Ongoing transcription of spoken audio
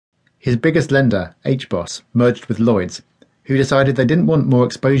His biggest lender, HBOS, merged with Lloyd's, who decided they didn't want more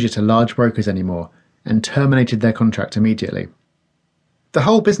exposure to large brokers anymore and terminated their contract immediately. The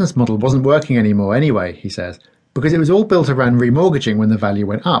whole business model wasn't working anymore anyway, he says, because it was all built around remortgaging when the value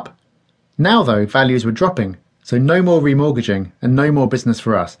went up. Now, though, values were dropping, so no more remortgaging and no more business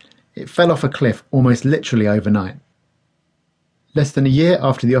for us. It fell off a cliff almost literally overnight. Less than a year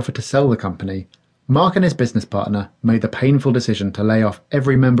after the offer to sell the company, Mark and his business partner made the painful decision to lay off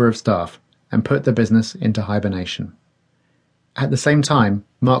every member of staff and put the business into hibernation. At the same time,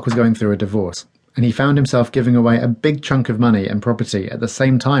 Mark was going through a divorce, and he found himself giving away a big chunk of money and property at the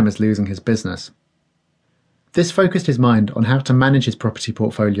same time as losing his business. This focused his mind on how to manage his property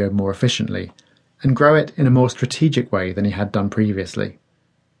portfolio more efficiently and grow it in a more strategic way than he had done previously.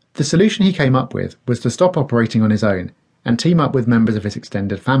 The solution he came up with was to stop operating on his own and team up with members of his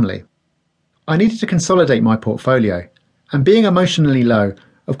extended family. I needed to consolidate my portfolio, and being emotionally low,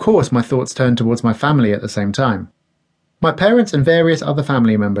 of course my thoughts turned towards my family at the same time. My parents and various other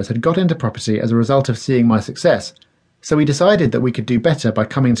family members had got into property as a result of seeing my success, so we decided that we could do better by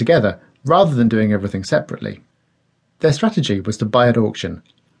coming together rather than doing everything separately. Their strategy was to buy at auction,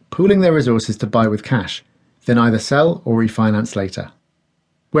 pooling their resources to buy with cash, then either sell or refinance later.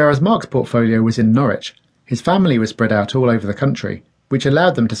 Whereas Mark's portfolio was in Norwich, his family was spread out all over the country, which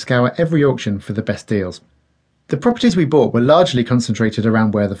allowed them to scour every auction for the best deals. The properties we bought were largely concentrated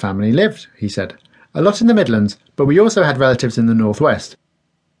around where the family lived, he said. A lot in the Midlands, but we also had relatives in the northwest.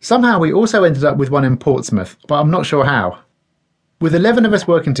 Somehow we also ended up with one in Portsmouth, but I'm not sure how. With 11 of us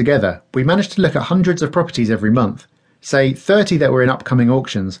working together, we managed to look at hundreds of properties every month, say 30 that were in upcoming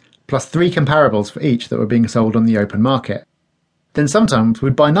auctions, plus 3 comparables for each that were being sold on the open market. Then sometimes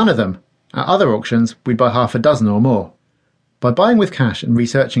we'd buy none of them. At other auctions, we'd buy half a dozen or more. By buying with cash and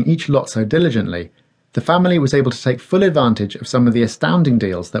researching each lot so diligently, the family was able to take full advantage of some of the astounding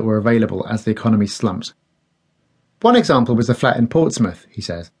deals that were available as the economy slumped. One example was a flat in Portsmouth, he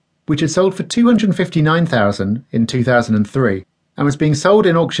says, which had sold for $259,000 in 2003 and was being sold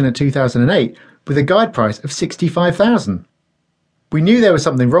in auction at 2008 with a guide price of $65,000. We knew there was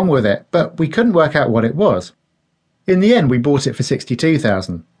something wrong with it, but we couldn't work out what it was. In the end, we bought it for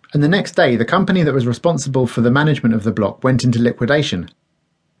 $62,000, and the next day the company that was responsible for the management of the block went into liquidation.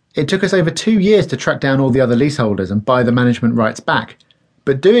 It took us over 2 years to track down all the other leaseholders and buy the management rights back,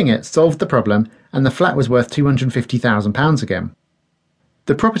 but doing it solved the problem and the flat was worth £250,000 again.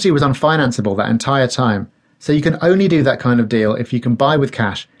 The property was unfinanceable that entire time, so you can only do that kind of deal if you can buy with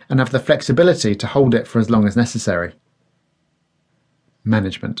cash and have the flexibility to hold it for as long as necessary.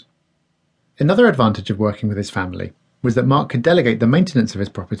 Management. Another advantage of working with his family was that Mark could delegate the maintenance of his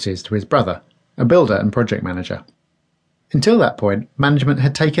properties to his brother, a builder and project manager. Until that point, management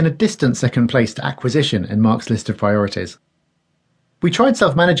had taken a distant second place to acquisition in Mark's list of priorities. We tried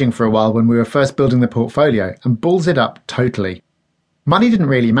self-managing for a while when we were first building the portfolio and balls it up totally. Money didn't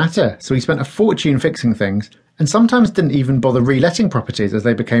really matter, so we spent a fortune fixing things and sometimes didn't even bother reletting properties as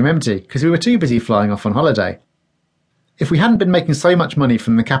they became empty because we were too busy flying off on holiday. If we hadn't been making so much money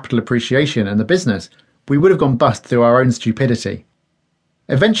from the capital appreciation and the business, we would have gone bust through our own stupidity.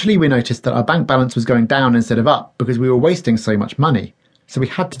 Eventually we noticed that our bank balance was going down instead of up because we were wasting so much money, so we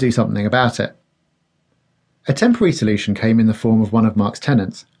had to do something about it. A temporary solution came in the form of one of Mark's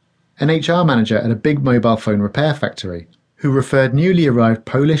tenants, an HR manager at a big mobile phone repair factory, who referred newly arrived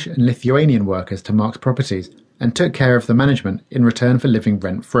Polish and Lithuanian workers to Mark's properties and took care of the management in return for living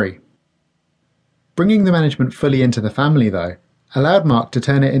rent-free. Bringing the management fully into the family, though, allowed Mark to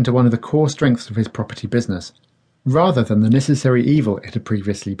turn it into one of the core strengths of his property business, rather than the necessary evil it had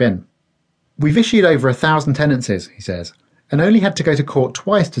previously been. We've issued over 1,000 tenancies, he says, and only had to go to court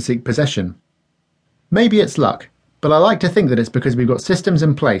twice to seek possession. Maybe it's luck, but I like to think that it's because we've got systems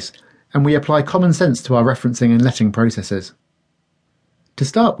in place and we apply common sense to our referencing and letting processes. To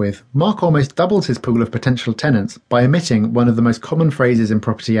start with, Mark almost doubles his pool of potential tenants by omitting one of the most common phrases in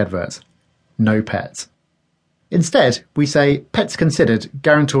property adverts: no pets. Instead, we say, pets considered,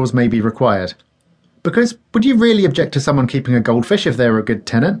 guarantors may be required. Because would you really object to someone keeping a goldfish if they're a good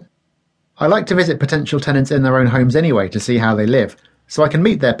tenant? I like to visit potential tenants in their own homes anyway to see how they live, so I can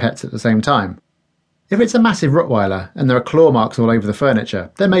meet their pets at the same time. If it's a massive Rottweiler and there are claw marks all over the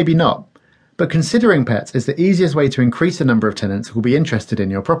furniture, then maybe not. But considering pets is the easiest way to increase the number of tenants who will be interested in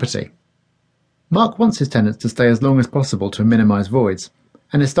your property. Mark wants his tenants to stay as long as possible to minimise voids,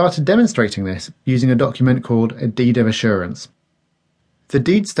 and has started demonstrating this using a document called a deed of assurance. The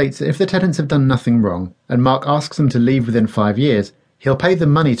deed states that if the tenants have done nothing wrong and Mark asks them to leave within 5 years, he'll pay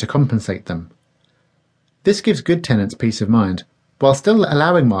them money to compensate them. This gives good tenants peace of mind, while still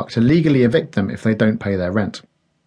allowing Mark to legally evict them if they don't pay their rent.